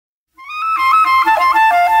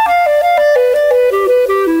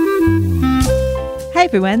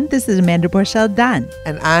everyone, this is Amanda Borschel-Dan.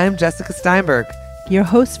 And I'm Jessica Steinberg, your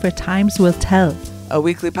host for Times Will Tell, a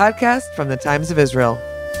weekly podcast from the Times of Israel.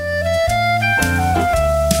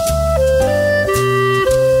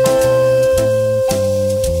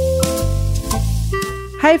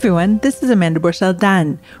 Hi everyone, this is Amanda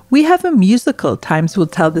Borschel-Dan. We have a musical Times Will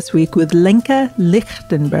Tell this week with Lenka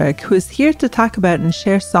Lichtenberg, who is here to talk about and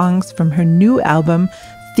share songs from her new album,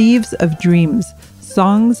 Thieves of Dreams,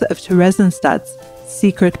 Songs of Theresienstadt's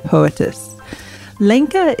Secret Poetess.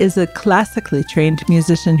 Lenka is a classically trained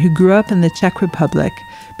musician who grew up in the Czech Republic.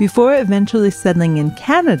 Before eventually settling in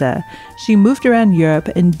Canada, she moved around Europe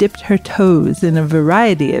and dipped her toes in a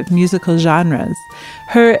variety of musical genres.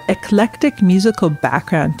 Her eclectic musical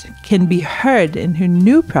background can be heard in her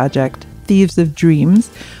new project, Thieves of Dreams,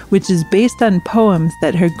 which is based on poems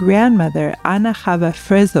that her grandmother, Anna Chava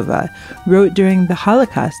Frezova, wrote during the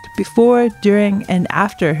Holocaust, before, during, and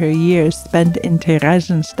after her years spent in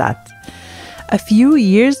Theresienstadt. A few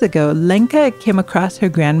years ago, Lenka came across her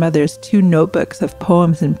grandmother's 2 notebooks of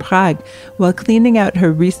poems in Prague while cleaning out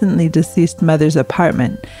her recently deceased mother's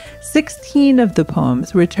apartment. 16 of the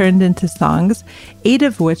poems were turned into songs, 8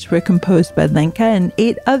 of which were composed by Lenka and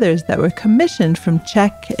 8 others that were commissioned from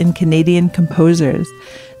Czech and Canadian composers.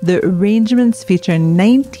 The arrangements feature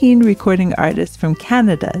 19 recording artists from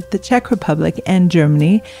Canada, the Czech Republic, and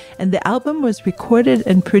Germany, and the album was recorded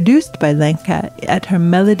and produced by Lenka at her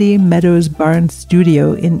Melody Meadows Barn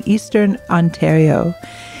studio in Eastern Ontario.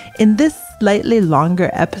 In this slightly longer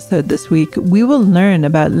episode this week, we will learn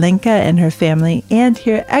about Lenka and her family and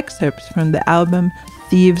hear excerpts from the album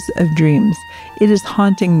Thieves of Dreams. It is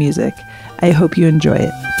haunting music. I hope you enjoy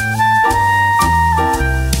it.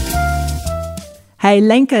 Hi,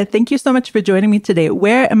 Lenka. Thank you so much for joining me today.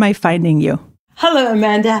 Where am I finding you? Hello,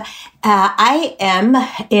 Amanda. I am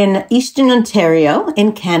in Eastern Ontario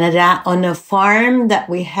in Canada on a farm that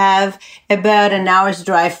we have about an hour's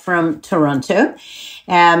drive from Toronto.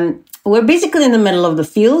 We're basically in the middle of the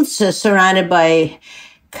fields, surrounded by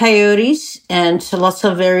coyotes and lots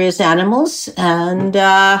of various animals, and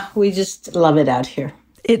we just love it out here.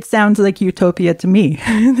 It sounds like utopia to me.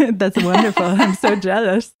 That's wonderful. I'm so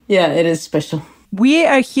jealous. Yeah, it is special. We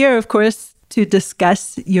are here, of course, to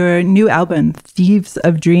discuss your new album, Thieves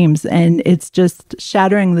of Dreams, and it's just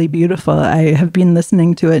shatteringly beautiful. I have been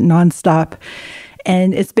listening to it nonstop,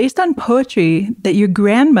 and it's based on poetry that your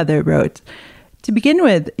grandmother wrote. To begin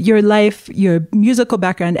with, your life, your musical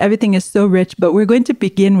background, everything is so rich, but we're going to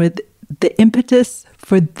begin with the impetus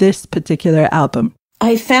for this particular album.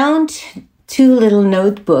 I found 2 little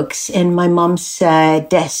notebooks in my mom's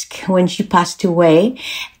desk when she passed away,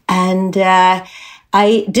 and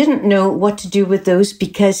I didn't know what to do with those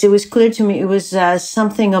because it was clear to me it was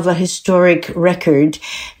something of a historic record.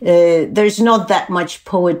 There's not that much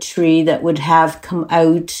poetry that would have come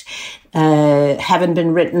out, haven't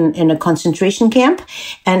been written in a concentration camp.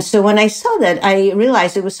 And so when I saw that, I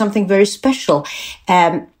realized it was something very special.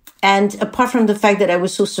 And apart from the fact that I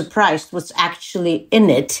was so surprised what's actually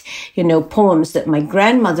in it, poems that my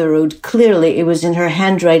grandmother wrote, clearly it was in her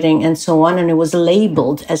handwriting and so on, and it was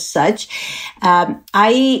labeled as such.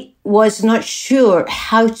 I was not sure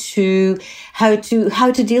how to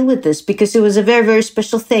deal with this because it was a very, very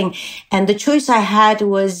special thing. And the choice I had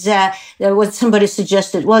was what somebody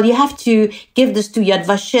suggested. Well, you have to give this to Yad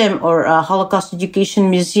Vashem or a Holocaust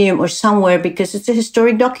Education Museum or somewhere because it's a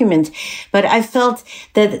historic document. But I felt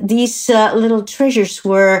that these little treasures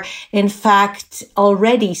were, in fact,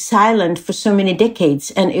 already silent for so many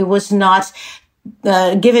decades, and it was not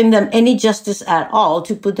giving them any justice at all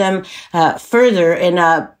to put them further in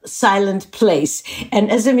a silent place. And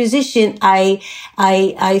as a musician, I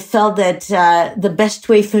felt that the best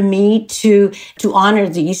way for me to honor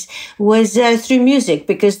these was through music,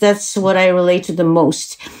 because that's what I relate to the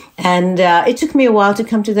most. And it took me a while to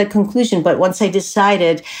come to that conclusion, but once I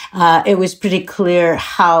decided, it was pretty clear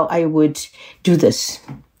how I would do this.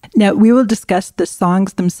 Now, we will discuss the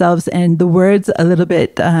songs themselves and the words a little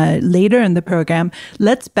bit later in the program.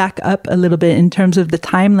 Let's back up a little bit in terms of the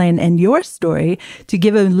timeline and your story to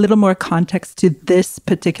give a little more context to this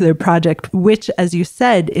particular project, which, as you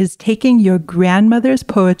said, is taking your grandmother's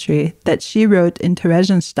poetry that she wrote in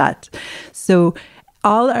Theresienstadt. So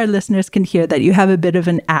all our listeners can hear that you have a bit of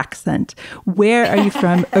an accent. Where are you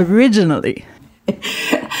from originally?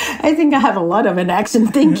 I think I have a lot of an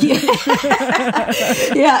accent. Thank you.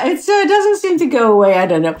 Yeah, it doesn't seem to go away. I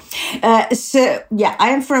don't know. I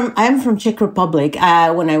am from Czech Republic.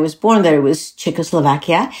 When I was born there, it was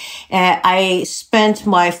Czechoslovakia. I spent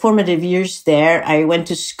my formative years there. I went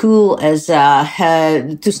to school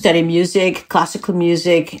to study music, classical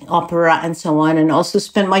music, opera, and so on, and also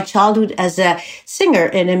spent my childhood as a singer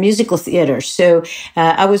in a musical theater. So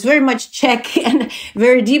I was very much Czech and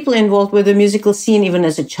very deeply involved with the musical scene, even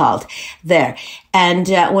as a child there. And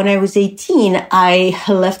when I was 18, I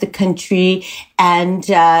left the country and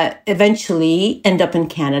eventually ended up in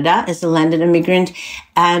Canada as a landed immigrant,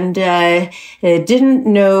 and didn't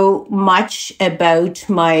know much about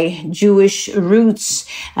my Jewish roots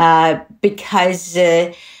because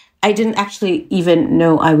I didn't actually even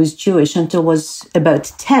know I was Jewish until I was about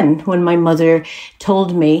 10 when my mother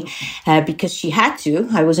told me, because she had to.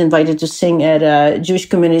 I was invited to sing at a Jewish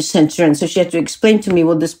community center, and so she had to explain to me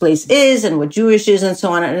what this place is and what Jewish is and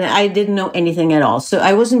so on, and I didn't know anything at all. So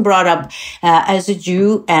I wasn't brought up as a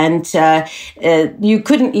Jew, and you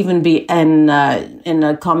couldn't even be in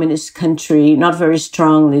a communist country, not very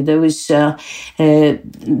strongly. There was a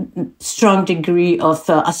strong degree of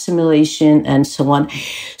assimilation and so on.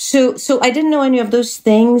 So I didn't know any of those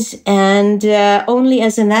things, and only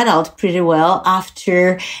as an adult, pretty well,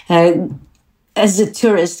 after as a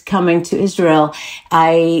tourist coming to Israel,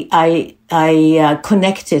 I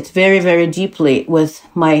connected very, very deeply with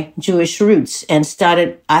my Jewish roots and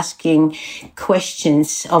started asking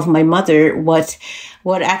questions of my mother, what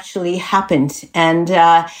actually happened, and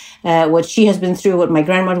what she has been through, what my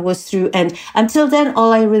grandmother was through. And until then,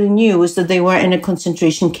 all I really knew was that they were in a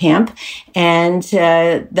concentration camp, and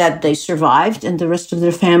that they survived and the rest of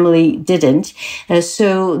their family didn't.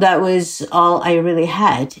 So that was all I really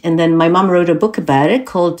had. And then my mom wrote a book about it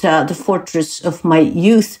called The Fortress of My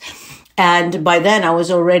Youth. And by then I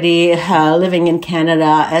was already living in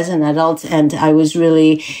Canada as an adult, and I was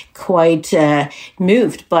really quite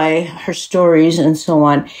moved by her stories and so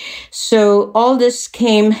on. So all this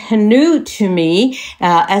came new to me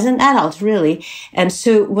as an adult, really. And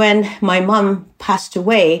so when my mom passed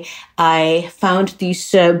away, I found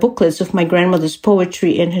these booklets of my grandmother's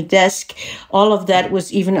poetry in her desk. All of that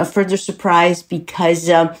was even a further surprise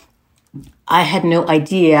because I had no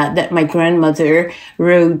idea that my grandmother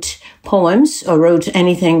wrote poems or wrote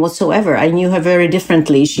anything whatsoever. I knew her very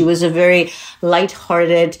differently. She was a very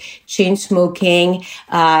light-hearted, chain-smoking,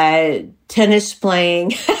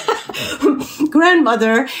 tennis-playing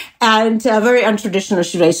grandmother, and very untraditional,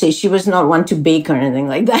 should I say. She was not one to bake or anything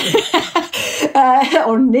like that.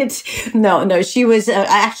 Or knit. No, she was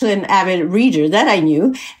actually an avid reader, that I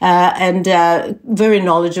knew, and very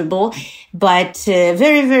knowledgeable, but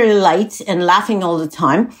very, very light and laughing all the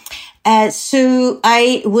time. So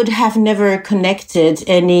I would have never connected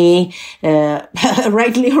any,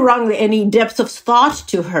 rightly or wrongly, any depth of thought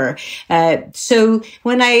to her. So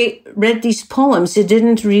when I read these poems, it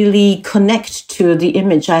didn't really connect to the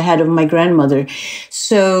image I had of my grandmother.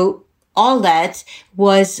 So all that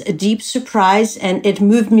was a deep surprise, and it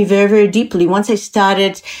moved me very, very deeply. Once I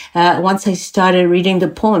started reading the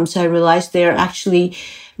poems, I realized they are actually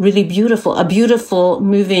really beautiful, a beautiful,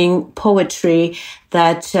 moving poetry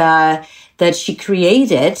that she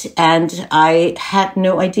created, and I had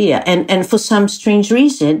no idea. And for some strange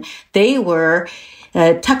reason, they were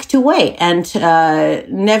tucked away and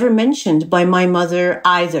never mentioned by my mother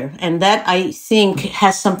either. And that, I think,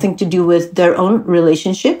 has something to do with their own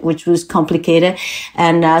relationship, which was complicated.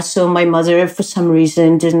 And so my mother, for some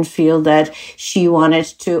reason, didn't feel that she wanted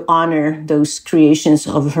to honor those creations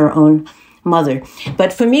of her own mother.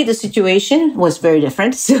 But for me, the situation was very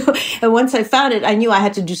different. So once I found it, I knew I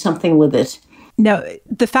had to do something with it. Now,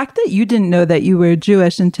 the fact that you didn't know that you were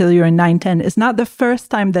Jewish until you were 9, 10 is not the first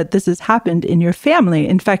time that this has happened in your family.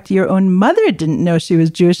 In fact, your own mother didn't know she was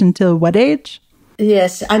Jewish until what age?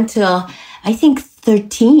 Yes, until I think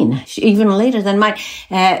 13, even later than mine.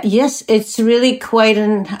 Yes, it's really quite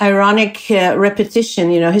an ironic repetition.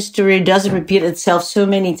 You know, history does repeat itself so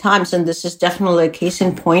many times, and this is definitely a case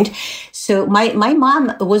in point. So my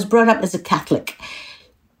mom was brought up as a Catholic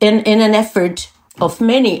in an effort of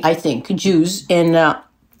many, I think, Jews in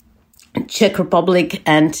Czech Republic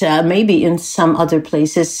and maybe in some other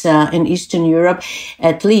places in Eastern Europe,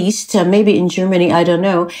 at least, maybe in Germany, I don't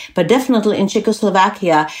know, but definitely in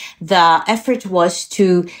Czechoslovakia, the effort was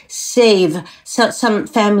to save some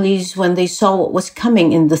families. When they saw what was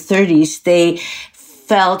coming in the 30s, they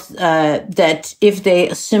felt that if they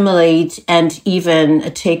assimilate and even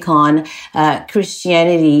take on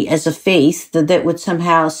Christianity as a faith, that would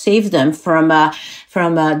somehow save them from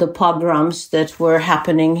the pogroms that were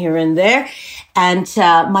happening here and there. And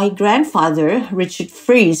my grandfather, Richard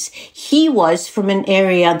Fries, he was from an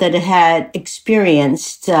area that had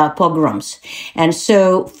experienced pogroms. And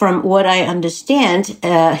so from what I understand,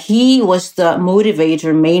 he was the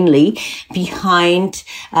motivator mainly behind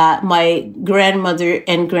my grandmother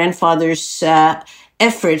and grandfather's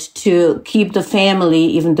effort to keep the family,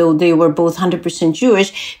 even though they were both 100%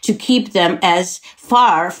 Jewish, to keep them as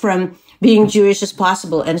far from being Jewish as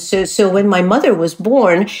possible. And so when my mother was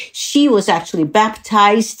born, she was actually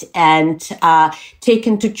baptized and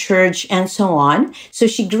taken to church and so on. So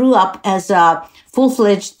she grew up as a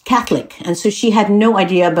full-fledged Catholic. And so she had no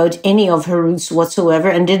idea about any of her roots whatsoever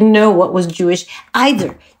and didn't know what was Jewish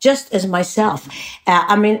either, just as myself.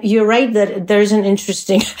 I mean, you're right that there's an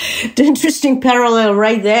interesting parallel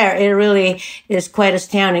right there. It really is quite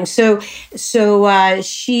astounding. But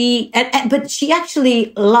she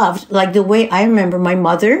actually loved, like the way I remember my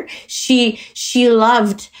mother, she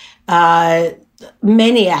loved,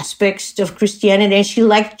 many aspects of Christianity, and she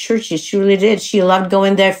liked churches. She really did. She loved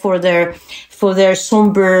going there for their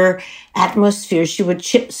somber atmosphere. She would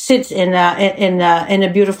sit in a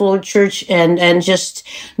beautiful old church and just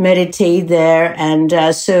meditate there.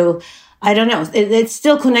 And so I don't know. It's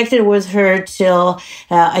still connected with her till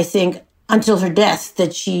I think until her death,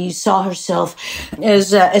 that she saw herself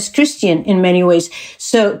as Christian in many ways.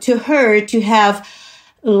 So to her, to have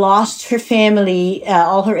lost her family,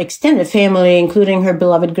 all her extended family, including her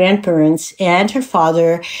beloved grandparents and her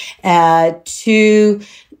father, to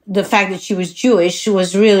the fact that she was Jewish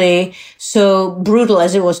was really so brutal,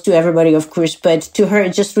 as it was to everybody, of course. But to her,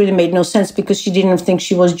 it just really made no sense because she didn't think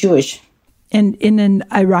she was Jewish. And in an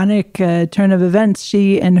ironic turn of events,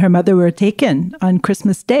 she and her mother were taken on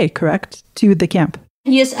Christmas Day, correct, to the camp?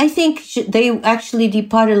 Yes, I think they actually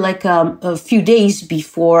departed like a few days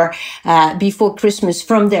before Christmas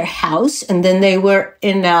from their house, and then they were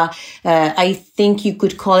in I think you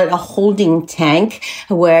could call it a holding tank,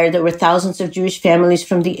 where there were thousands of Jewish families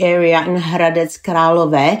from the area in Hradec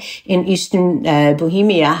Králové in eastern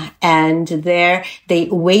Bohemia, and there they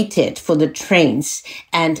waited for the trains.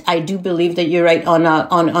 And I do believe that you're right.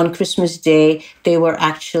 On Christmas Day, they were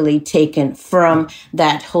actually taken from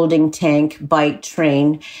that holding tank by train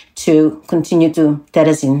to continue to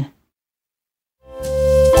Terezin.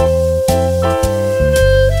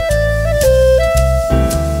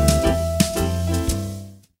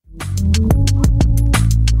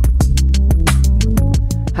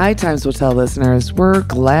 Hi, Times Will Tell listeners. We're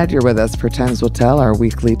glad you're with us for Times Will Tell, our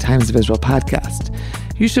weekly Times of Israel podcast.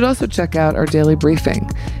 You should also check out our daily briefing,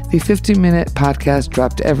 the 15-minute podcast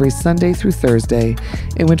dropped every Sunday through Thursday,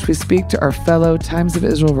 in which we speak to our fellow Times of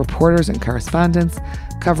Israel reporters and correspondents,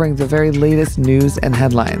 covering the very latest news and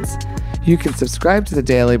headlines. You can subscribe to the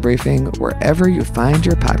daily briefing wherever you find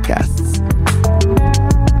your podcasts.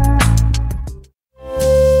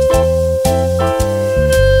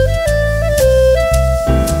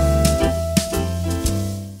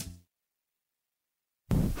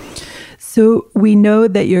 So we know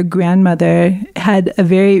that your grandmother had a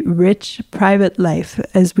very rich private life,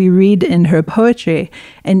 as we read in her poetry.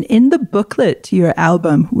 And in the booklet to your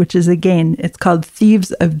album, which is, again, it's called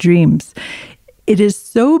Thieves of Dreams, it is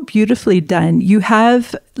so beautifully done. You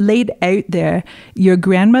have laid out there your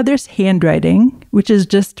grandmother's handwriting, which is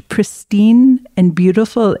just pristine and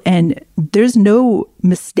beautiful, and there's no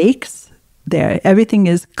mistakes there. Everything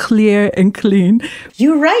is clear and clean.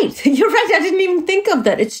 You're right. You're right. I didn't even think of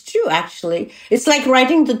that. It's true, actually. It's like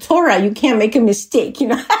writing the Torah. You can't make a mistake, you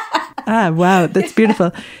know. Wow. That's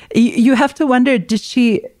beautiful. You have to wonder, did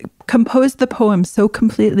she compose the poem so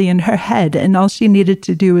completely in her head, and all she needed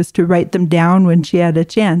to do was to write them down when she had a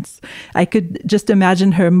chance? I could just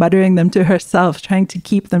imagine her muttering them to herself, trying to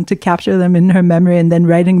keep them, to capture them in her memory, and then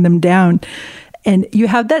writing them down. And you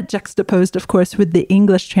have that juxtaposed, of course, with the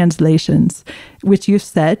English translations, which you've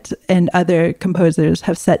set and other composers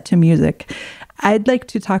have set to music. I'd like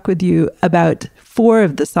to talk with you about 4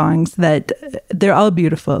 of the songs that they're all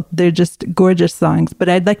beautiful. They're just gorgeous songs, but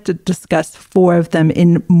I'd like to discuss 4 of them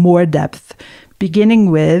in more depth, beginning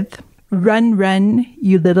with Run, Run,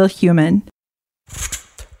 You Little Human.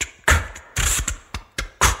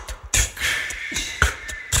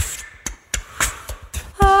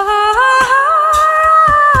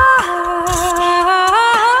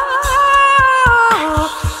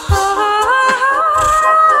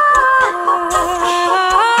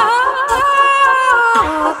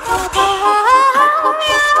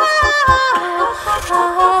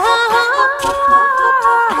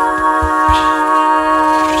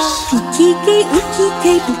 Utíkej,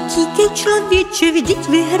 utíkej, utíkej, člověče, vždyť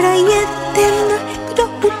vyhraje ten, kdo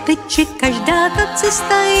uteče, každá ta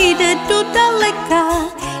cesta jde do daleka,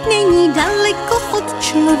 není daleko od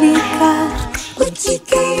člověka.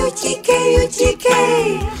 Utíkej, utíkej,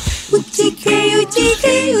 utíkej, utíkej,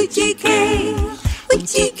 utíkej, utíkej,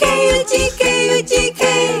 utíkej, utíkej,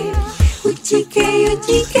 utíkej, utíkej,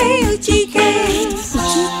 utíkej, utíkej, utíkej,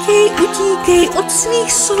 utíkej od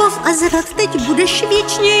svých slov a zrad, teď budeš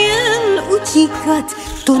věčně jen utíkat.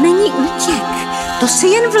 To není útěk, to si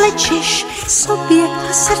jen vlečeš, sobě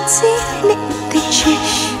a srdci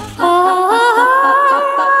neutečeš.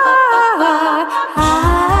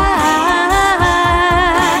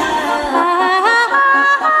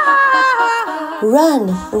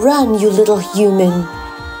 Run, run, you little human.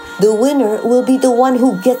 The winner will be the one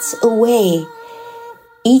who gets away.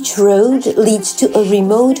 Each road leads to a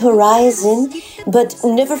remote horizon, but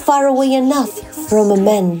never far away enough from a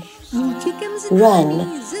man.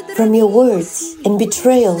 Run from your words and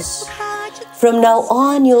betrayals. From now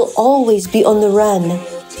on, you'll always be on the run.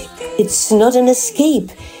 It's not an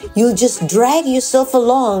escape. You'll just drag yourself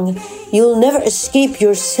along. You'll never escape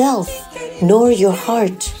yourself, nor your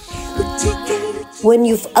heart. When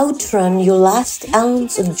you've outrun your last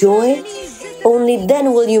ounce of joy, only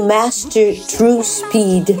then will you master true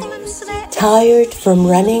speed. Tired from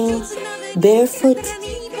running, barefoot,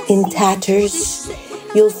 in tatters,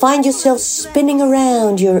 you'll find yourself spinning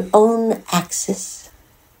around your own axis.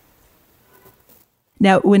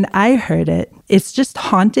 Now, when I heard it, it's just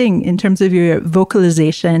haunting in terms of your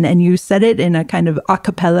vocalization, and you said it in a kind of a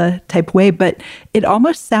cappella type way, but it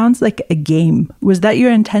almost sounds like a game. Was that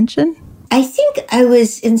your intention? I think I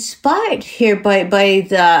was inspired here by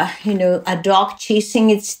the, a dog chasing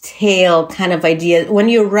its tail kind of idea. When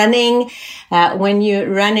you're running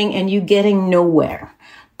and you're getting nowhere.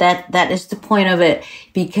 That is the point of it,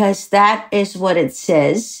 because that is what it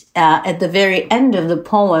says at the very end of the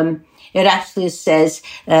poem. It actually says,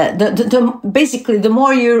 basically, the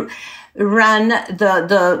more you run,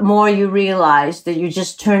 the more you realize that you're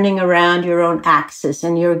just turning around your own axis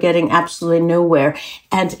and you're getting absolutely nowhere.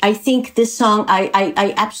 And I think this song,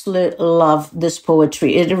 I absolutely love this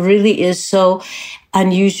poetry. It really is so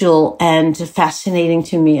unusual and fascinating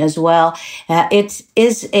to me as well. It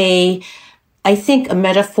is I think a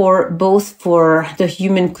metaphor both for the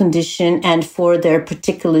human condition and for their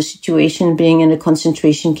particular situation being in a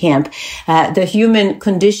concentration camp. The human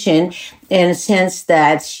condition in a sense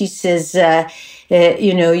that she says,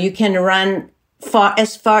 you can run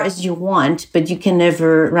as far as you want, but you can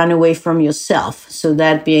never run away from yourself. So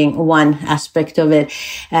that being one aspect of it.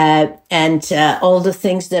 And all the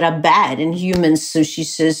things that are bad in humans. So she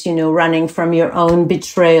says, running from your own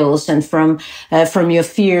betrayals and from your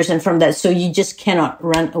fears and from that. So you just cannot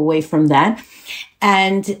run away from that.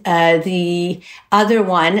 And the other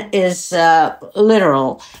one is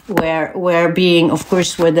literal, where being, of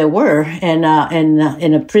course, where they were in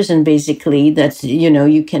a prison, basically, that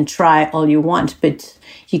you can try all you want, but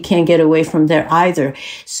you can't get away from there either.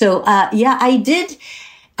 So I did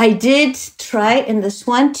try in this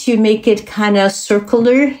one to make it kind of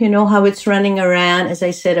circular, how it's running around, as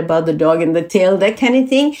I said about the dog and the tail, that kind of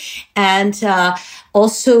thing, and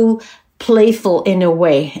also playful in a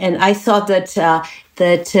way. And I thought that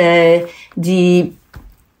the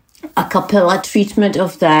a cappella treatment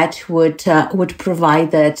of that would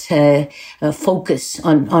provide that focus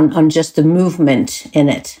on just the movement in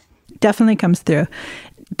it. Definitely comes through.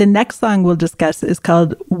 The next song we'll discuss is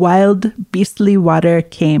called Wild Beastly Water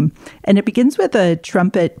Came, and it begins with a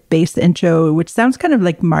trumpet bass intro, which sounds kind of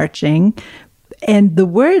like marching. And the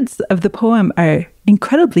words of the poem are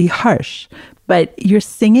incredibly harsh, but you're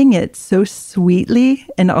singing it so sweetly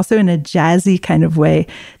and also in a jazzy kind of way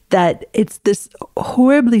that it's this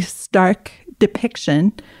horribly stark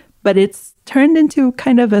depiction, but it's turned into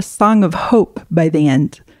kind of a song of hope by the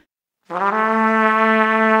end.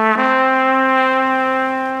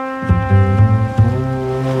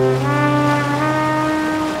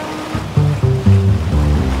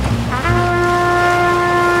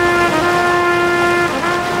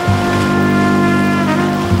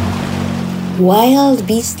 Wild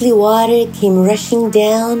beastly water came rushing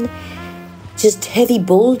down, just heavy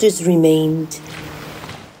boulders remained.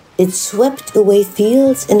 It swept away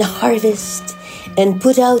fields and harvest and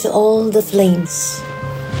put out all the flames.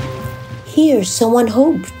 Here someone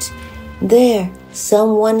hoped, there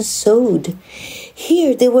someone sowed.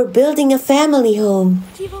 Here they were building a family home,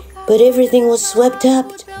 but everything was swept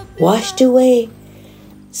up, washed away.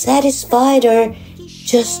 Satisfied are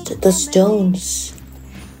just the stones.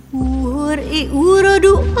 Úhor i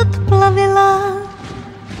úrodu odplavila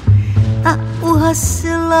a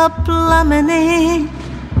uhasila plameny.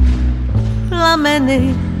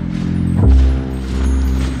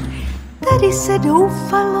 tady se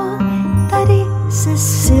doufalo, tady se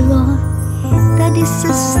silo, tady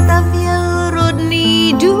se stavěl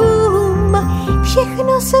rodný dům,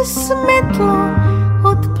 všechno se smetlo,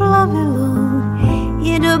 odplavilo,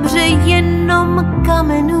 je dobře jenom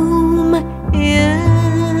kamenům,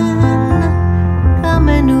 jen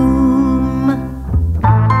kamenům.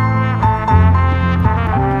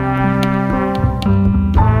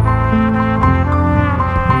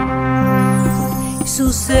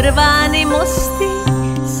 Jsou servány mosty,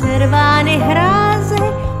 servány hráze,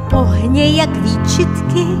 ohně jak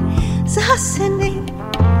výčitky zhaseny.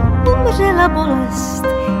 Umřela bolest,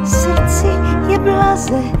 srdci je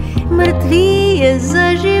blaze, mrtvý je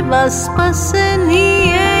zaživa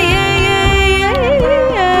spasený.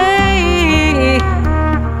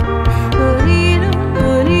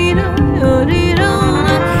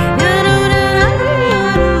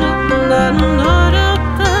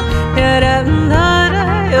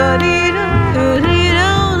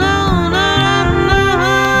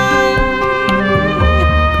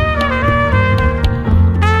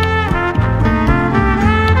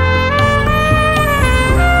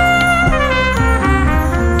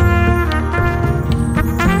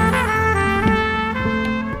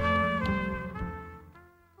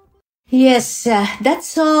 Yes, that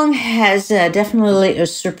song has definitely a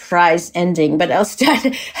surprise ending, but I'll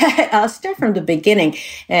start from the beginning.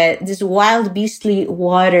 This wild beastly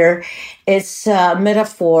water, it's a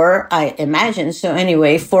metaphor, I imagine. So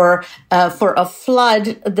anyway, for a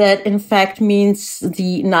flood that in fact means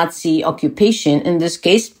the Nazi occupation in this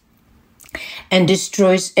case, and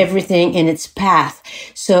destroys everything in its path.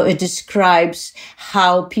 So it describes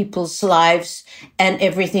how people's lives and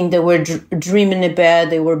everything they were dreaming about,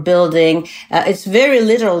 they were building. It's very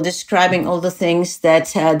literal, describing all the things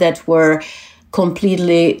that were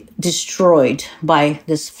completely destroyed by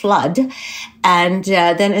this flood. And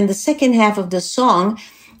then in the second half of the song,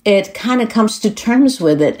 it kind of comes to terms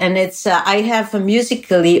with it. And it's, I have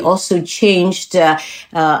musically also changed,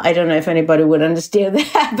 I don't know if anybody would understand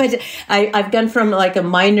that, but I've gone from like a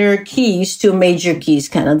minor keys to major keys,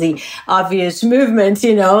 kind of the obvious movement,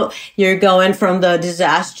 you know, you're going from the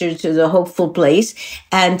disaster to the hopeful place.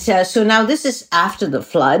 And so now this is after the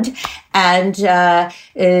flood, and there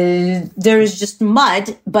is just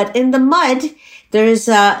mud, but in the mud, there is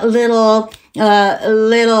a little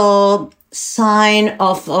sign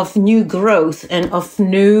of new growth and of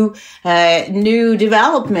new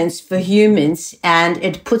developments for humans. And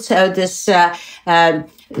it puts out this,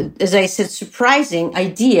 as I said, surprising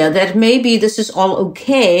idea that maybe this is all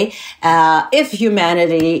okay, if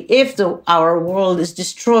humanity, if our world is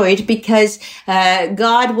destroyed, because,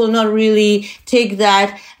 God will not really take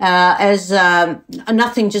that, as,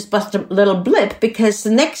 nothing, just but a little blip, because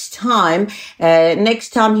next time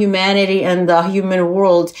humanity and the human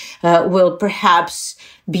world, will perhaps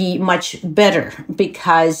be much better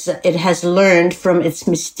because it has learned from its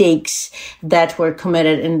mistakes that were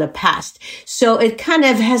committed in the past. So it kind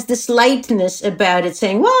of has this lightness about it,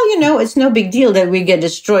 saying, well, you know, it's no big deal that we get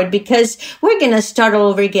destroyed because we're going to start all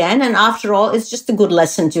over again. And after all, it's just a good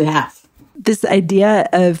lesson to have. This idea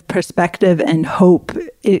of perspective and hope,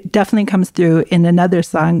 it definitely comes through in another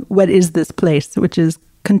song, What Is This Place?, which is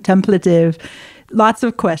contemplative. Lots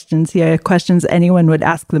of questions here, questions anyone would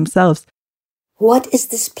ask themselves. What is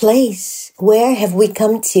this place? Where have we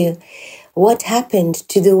come to? What happened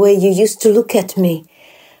to the way you used to look at me?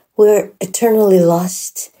 We're eternally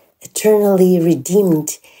lost, eternally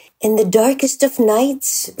redeemed. In the darkest of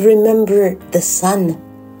nights, remember the sun.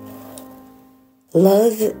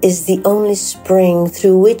 Love is the only spring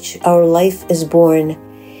through which our life is born.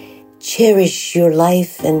 Cherish your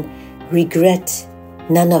life and regret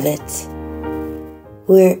none of it.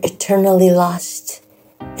 We're eternally lost,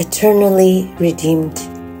 eternally redeemed.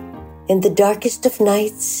 In the darkest of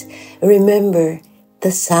nights, remember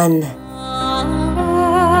the sun.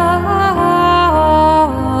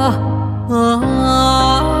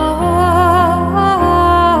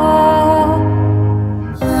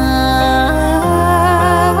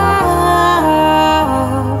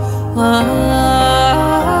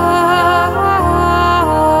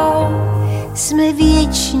 Jsme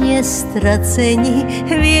věčně ztraceni,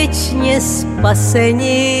 věčně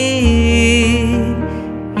spaseni.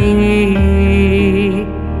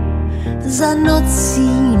 Za nocí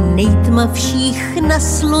nejtmavších na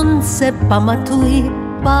slunce pamatuj,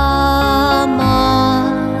 pamatuj.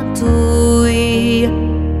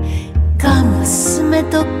 Kam jsme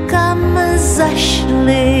to kam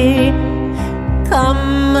zašli, kam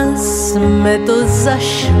jsme to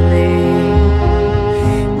zašli.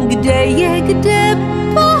 Kde je, kde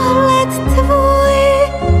pohled tvůj?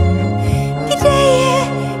 Kde je,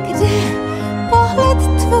 kde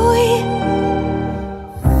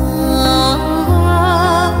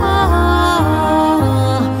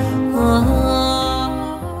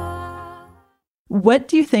What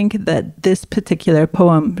do you think that this particular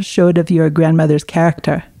poem showed of your grandmother's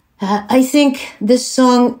character? I think this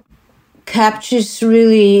song captures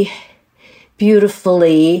really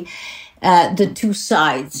beautifully the two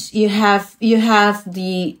sides. You have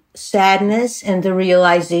the sadness and the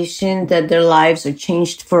realization that their lives are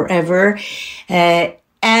changed forever, and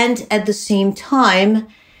at the same time,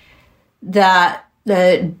 the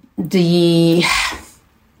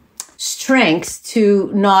strength to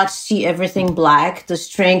not see everything black, the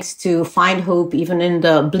strength to find hope even in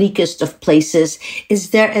the bleakest of places is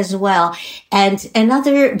there as well. And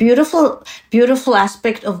another beautiful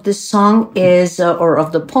aspect of this song is, or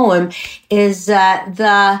of the poem, is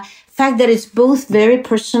the fact that it's both very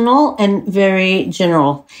personal and very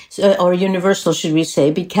general, or universal, should we say,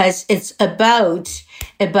 because it's about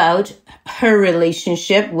her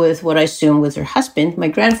relationship with what I assume with her husband, my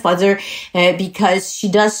grandfather, because she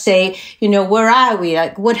does say, where are we?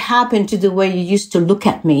 Like, what happened to the way you used to look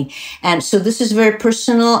at me? And so this is very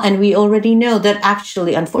personal. And we already know that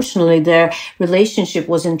actually, unfortunately, their relationship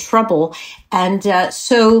was in trouble. And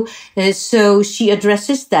so she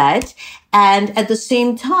addresses that. And at the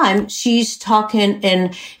same time, she's talking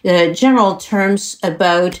in general terms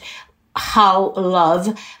about how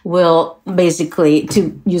love will basically,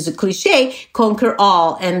 to use a cliche, conquer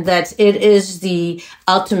all, and that it is the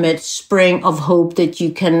ultimate spring of hope that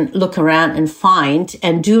you can look around and find.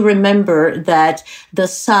 And do remember that the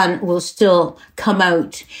sun will still come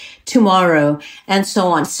out tomorrow, and so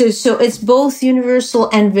on. So it's both universal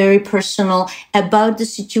and very personal about the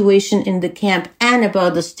situation in the camp and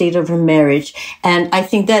about the state of her marriage. And I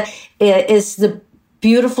think that is the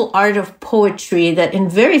beautiful art of poetry, that in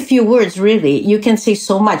very few words, really, you can say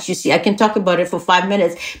so much. You see, I can talk about it for 5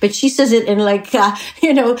 minutes, but she says it in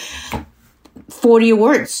 40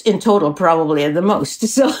 words in total, probably at the most.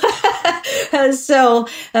 So,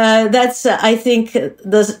 that's, I think,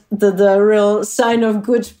 the real sign of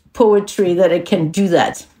good poetry, that it can do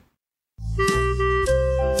that.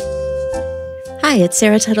 Hi, it's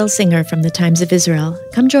Sarah Tuttle Singer from the Times of Israel.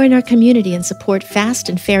 Come join our community and support fast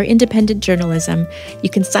and fair independent journalism. You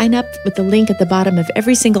can sign up with the link at the bottom of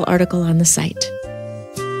every single article on the site.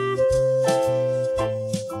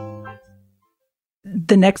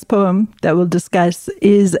 The next poem that we'll discuss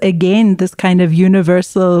is, again, this kind of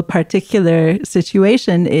universal, particular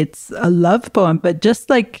situation. It's a love poem, but just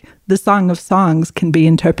like the Song of Songs can be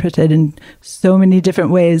interpreted in so many different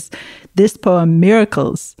ways, this poem,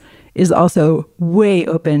 Miracles, is also way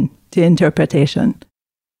open to interpretation.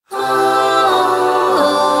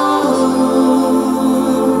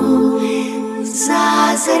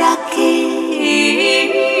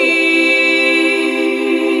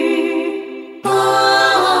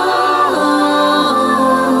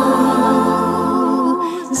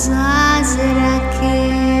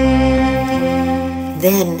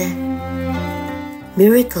 Then,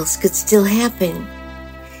 miracles could still happen,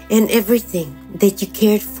 and everything that you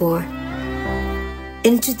cared for.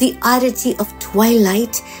 Into the oddity of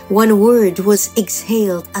twilight, one word was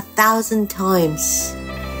exhaled 1,000 times.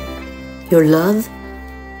 Your love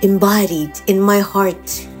embodied in my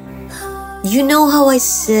heart. You know how I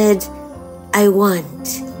said, I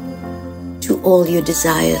want, to all your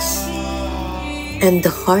desires. And the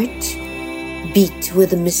heart beat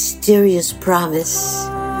with a mysterious promise.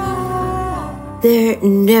 There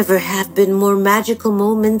never have been more magical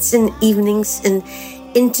moments and evenings and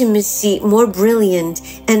intimacy more brilliant,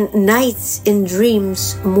 and nights in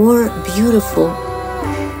dreams more beautiful.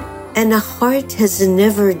 And a heart has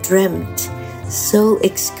never dreamt so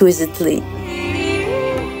exquisitely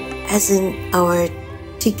as in our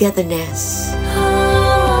togetherness.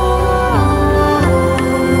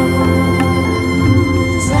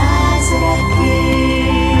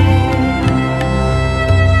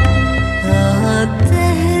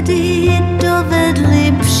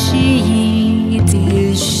 Dovedli přijít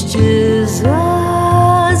ještě zázraky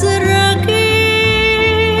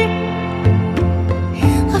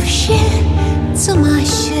a vše, co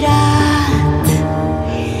máš rád,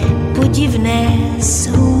 podivné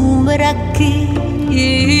soumraky.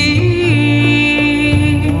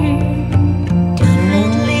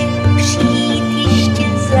 Dovedli přijít ještě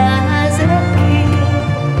zázraky,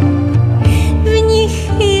 v nich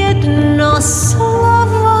jedno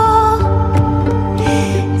slovo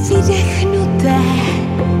vydechnuté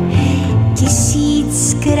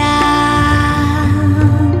 1000krát.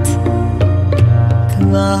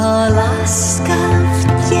 Tvá láska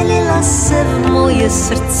vtělila se v moje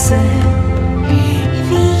srdce.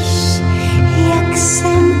 Víš, jak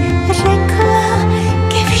jsem řekla,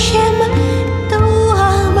 ke všem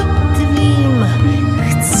touhám tvým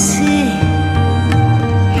chci.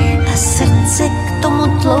 A srdce,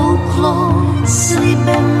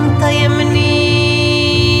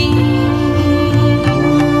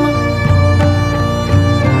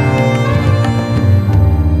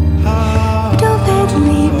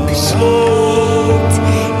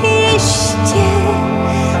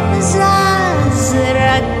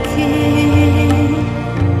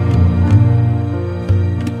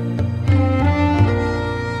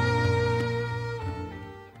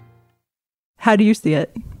 How do you see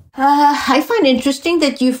it? I find interesting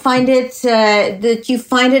that you find it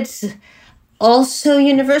also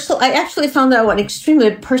universal. I actually found that one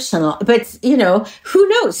extremely personal, but who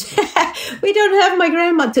knows? We don't have my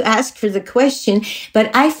grandma to ask for the question,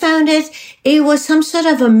 but I found it was some sort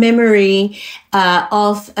of a memory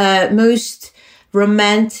of most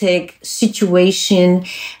romantic situation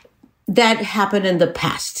that happened in the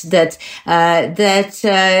past, that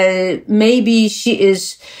maybe she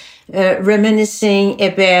is reminiscing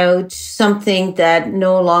about something that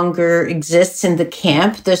no longer exists in the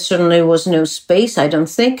camp. There certainly was no space, I don't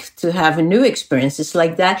think, to have new experiences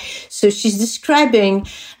like that. So she's describing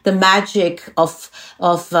the magic of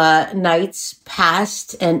nights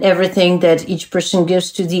past and everything that each person gives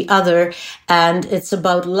to the other. And it's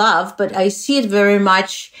about love, but I see it very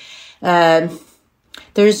much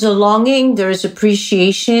there's a longing, there is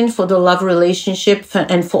appreciation for the love relationship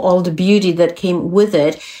and for all the beauty that came with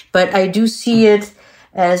it. But I do see it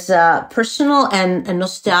as personal and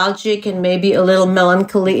nostalgic and maybe a little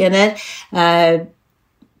melancholy in it.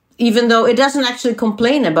 Even though it doesn't actually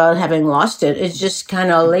complain about having lost it. It just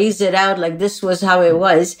kind of lays it out like this was how it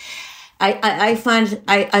was. I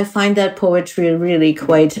find that poetry really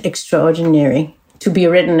quite extraordinary to be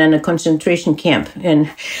written in a concentration camp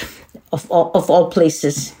of all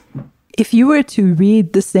places. If you were to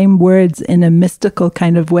read the same words in a mystical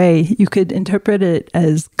kind of way, you could interpret it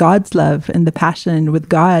as God's love and the passion with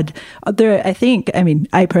God.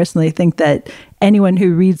 I personally think that anyone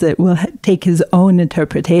who reads it will take his own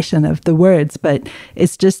interpretation of the words, but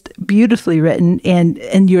it's just beautifully written.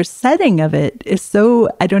 And your setting of it is so,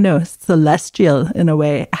 celestial in a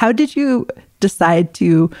way. How did you decide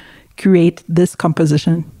to create this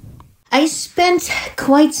composition? I spent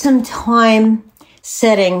quite some time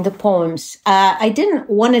setting the poems. I didn't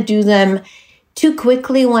want to do them too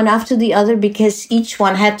quickly, one after the other, because each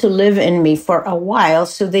one had to live in me for a while,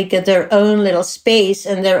 so they get their own little space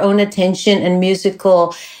and their own attention and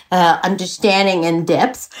musical understanding and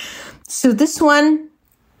depth. So this one,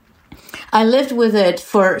 I lived with it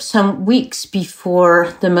for some weeks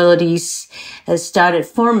before the melodies started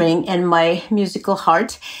forming in my musical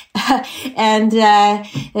heart. And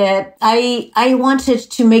I wanted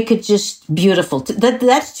to make it just beautiful.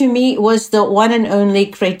 That to me was the one and only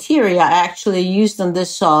criteria I actually used on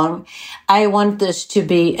this song. I want this to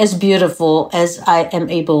be as beautiful as I am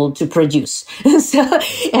able to produce.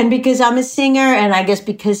 And because I'm a singer, and I guess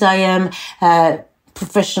because I am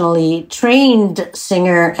professionally trained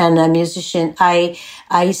singer and a musician, I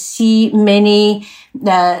see many,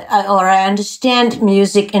 or I understand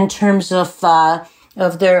music in terms of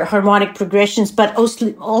their harmonic progressions, but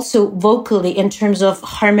also vocally in terms of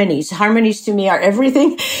harmonies. Harmonies to me are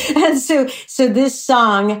everything. And so this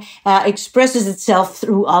song expresses itself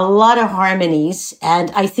through a lot of harmonies. And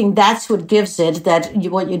I think that's what gives it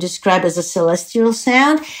what you describe as a celestial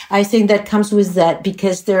sound. I think that comes with that,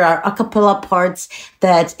 because there are a cappella parts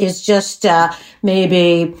that is just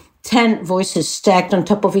maybe 10 voices stacked on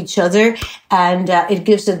top of each other. And it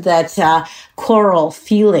gives it that choral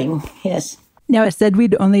feeling. Yes. Now, I said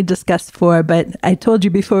we'd only discuss 4, but I told you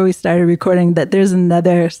before we started recording that there's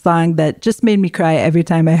another song that just made me cry every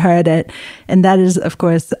time I heard it. And that is, of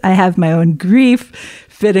course, I Have My Own Grief,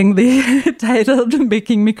 fittingly titled,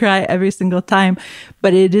 making me cry every single time.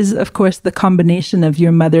 But it is, of course, the combination of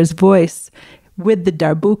your mother's voice with the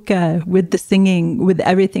darbuka, with the singing, with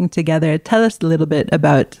everything together. Tell us a little bit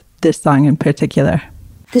about this song in particular.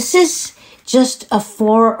 This is just a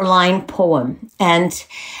 4-line poem. And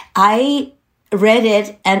I read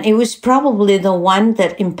it, and it was probably the one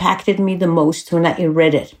that impacted me the most when I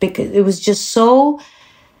read it, because it was just so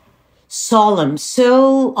solemn,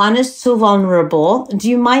 so honest, so vulnerable. Do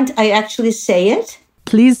you mind I actually say it?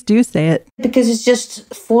 Please do say it. Because it's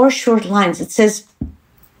just 4 short lines. It says,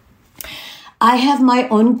 I have my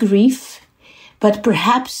own grief, but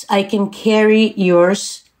perhaps I can carry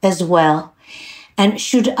yours as well. And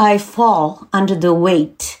should I fall under the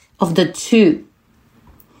weight of the two,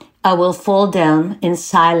 I will fall down in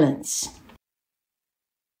silence.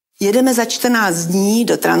 Jedeme za 14 dní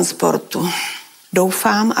do transportu.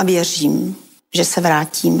 Doufám a věřím, že se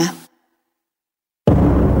vrátíme.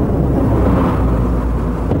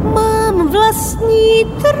 Mám vlastní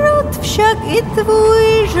trud, však i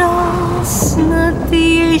tvůj žál snad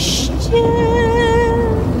ještě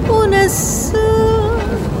unesu.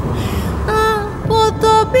 A po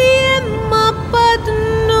tobě ma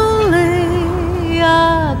padnuli,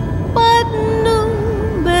 jak padnu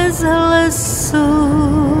bez hlasu.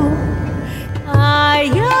 A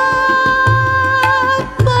já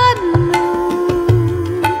padnu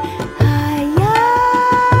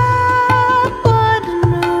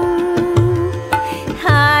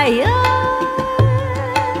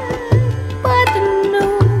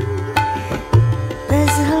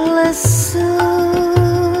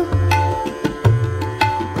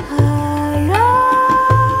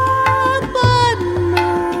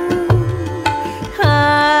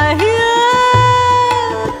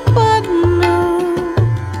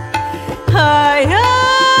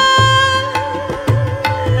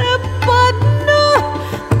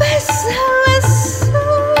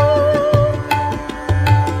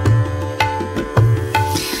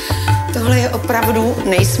opravdu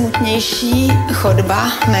nejsmutnější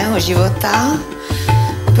chodba mého života,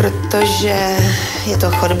 protože je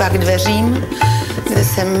to chodba k dveřím, kde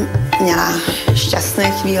jsem měla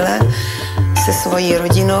šťastné chvíle se svojí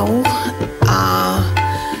rodinou a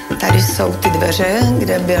tady jsou ty dveře,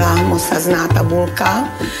 kde byla mosazná tabulka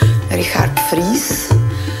Richard Fries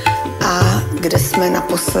a kde jsme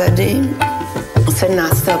naposledy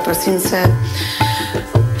 17. prosince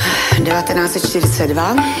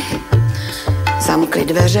 1942 zamkli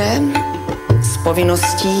dveře s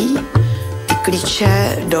povinností ty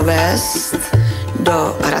klíče dovést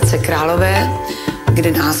do Hradce Králové,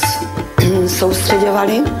 kde nás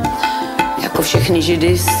soustředovali jako všechny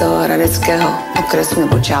Židy z toho hradeckého okresu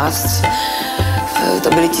nebo část. To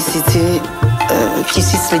byly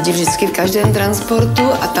tisíc lidí vždycky v každém transportu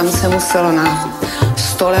a tam se muselo na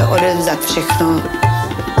stole odevzdat všechno,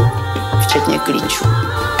 včetně klíčů.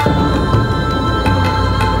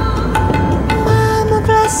 Mám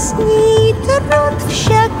vlastní trud,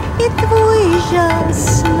 však je tvůj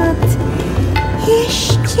žas snad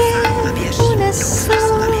ještě unesl.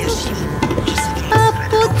 A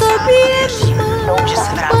po tobě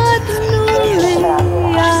padnu,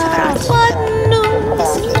 já padnu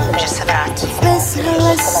bez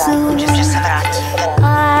hlasu.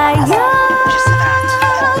 A já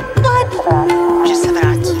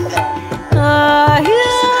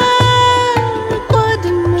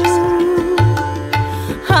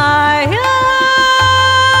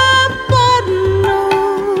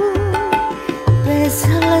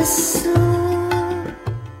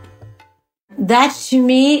That to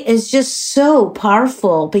me is just so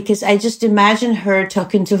powerful because I just imagine her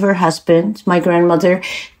talking to her husband, my grandmother,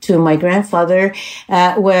 to my grandfather,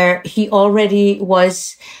 where he already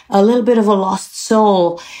was a little bit of a lost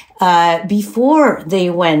soul before they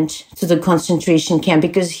went to the concentration camp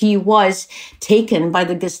because he was taken by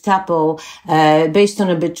the Gestapo based on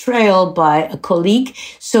a betrayal by a colleague.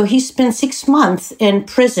 So he spent 6 months in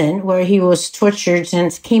prison where he was tortured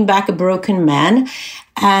and came back a broken man.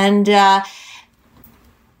 And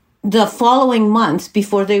the following months,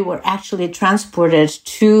 before they were actually transported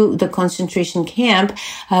to the concentration camp,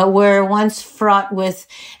 were once fraught with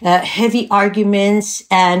heavy arguments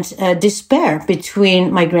and despair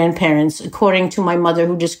between my grandparents, according to my mother,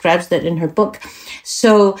 who describes that in her book.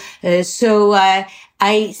 So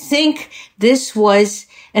I think this was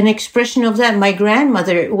an expression of that. My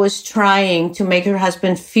grandmother was trying to make her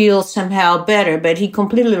husband feel somehow better, but he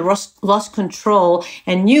completely lost control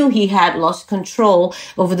and knew he had lost control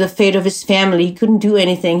over the fate of his family. He couldn't do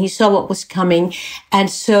anything. He saw what was coming. And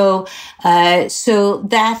so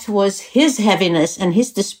that was his heaviness and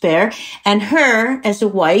his despair, and her as a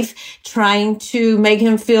wife trying to make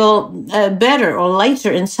him feel better or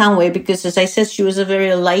lighter in some way, because as I said, she was a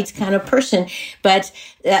very light kind of person. But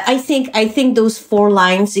I think those 4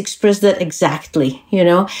 lines express that exactly, you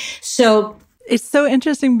know? So it's so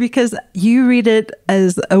interesting because you read it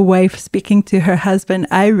as a wife speaking to her husband.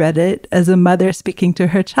 I read it as a mother speaking to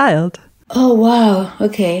her child. Oh, wow.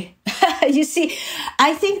 Okay. You see,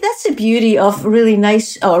 I think that's the beauty of really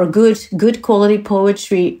nice or good quality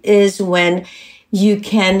poetry is when you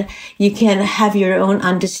can have your own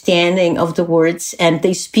understanding of the words and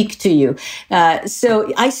they speak to you.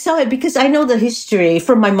 So I saw it because I know the history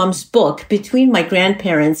from my mom's book between my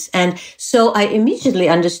grandparents. And so I immediately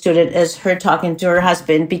understood it as her talking to her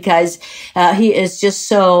husband because he is just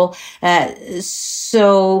so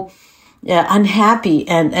unhappy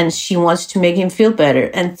and she wants to make him feel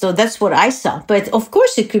better. And so that's what I saw. But of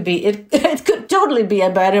course it could totally be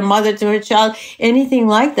about a mother to her child, anything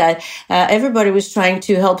like that. Everybody was trying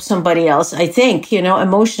to help somebody else, I think, you know,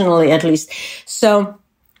 emotionally at least. So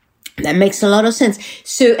that makes a lot of sense.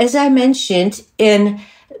 So as I mentioned in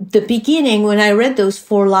the beginning, when I read those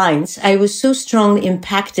 4 lines, I was so strongly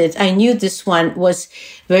impacted. I knew this one was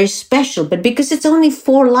very special, but because it's only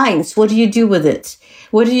 4 lines, what do you do with it?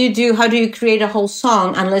 What do you do? How do you create a whole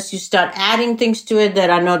song unless you start adding things to it that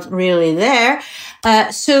are not really there?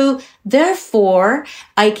 So therefore,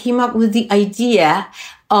 I came up with the idea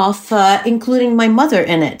of including my mother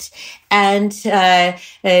in it. And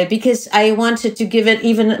because I wanted to give it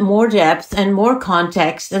even more depth and more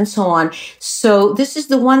context and so on. So this is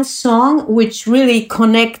the one song which really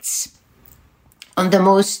connects on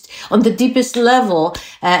the deepest level,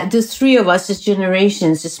 the 3 of us as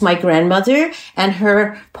generations. It's my grandmother and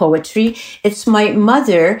her poetry. It's my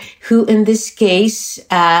mother who, in this case,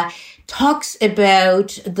 talks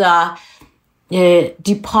about the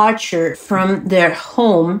departure from their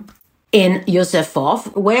home in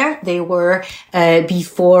Yosefov, where they were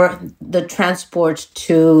before the transport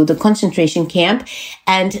to the concentration camp.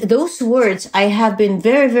 And those words, I have been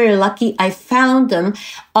very, very lucky. I found them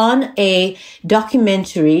on a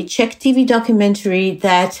documentary, Czech TV documentary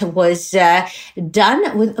that was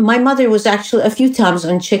done with, my mother was actually a few times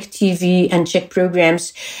on Czech TV and Czech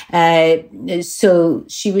programs. So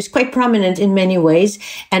she was quite prominent in many ways.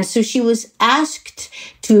 And so she was asked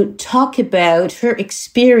to talk about her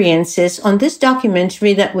experiences on this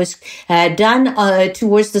documentary that was done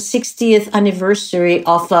towards the 60th anniversary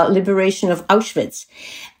of liberation of Auschwitz.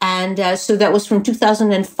 And so that was from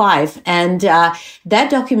 2005. And that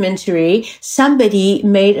documentary, somebody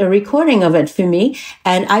made a recording of it for me.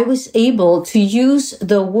 And I was able to use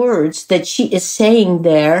the words that she is saying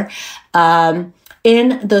there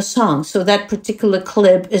in the song. So that particular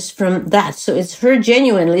clip is from that. So it's her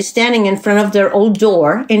genuinely standing in front of their old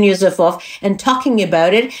door in Yosefov and talking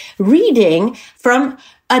about it, reading from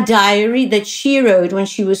a diary that she wrote when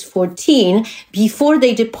she was 14 before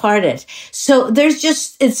they departed. So there's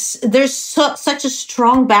such a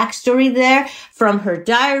strong backstory there, from her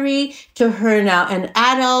diary to her now an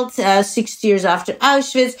adult, 6 years after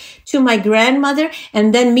Auschwitz, to my grandmother,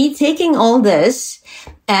 and then me taking all this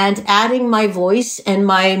and adding my voice and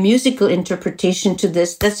my musical interpretation to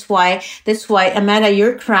this. That's why, Amanda,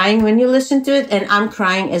 you're crying when you listen to it, and I'm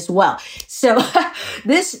crying as well. So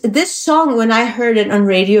this song, when I heard it on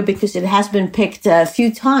radio, because it has been picked a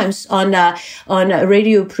few times on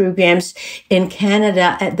radio programs in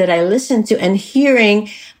Canada that I listened to, and hearing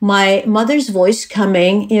my mother's voice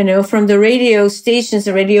coming, from the radio stations,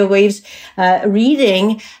 the radio waves,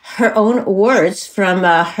 reading her own words from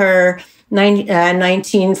her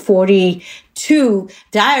 1942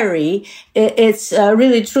 diary, it's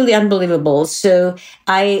really truly unbelievable. So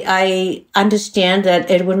I understand that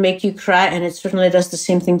it would make you cry, and it certainly does the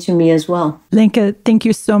same thing to me as well. Lenka, thank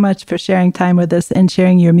you so much for sharing time with us and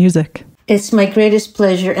sharing your music. It's my greatest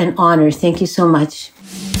pleasure and honor. Thank you so much.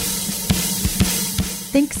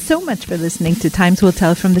 Thanks so much for listening to Times Will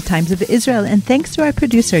Tell from the Times of Israel, and thanks to our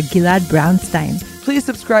producer, Gilad Brownstein. Please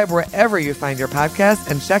subscribe wherever you find your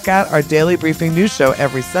podcast and check out our daily briefing news show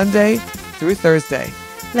every Sunday through Thursday.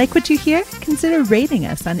 Like what you hear? Consider rating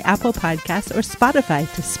us on Apple Podcasts or Spotify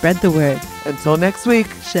to spread the word. Until next week.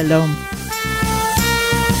 Shalom.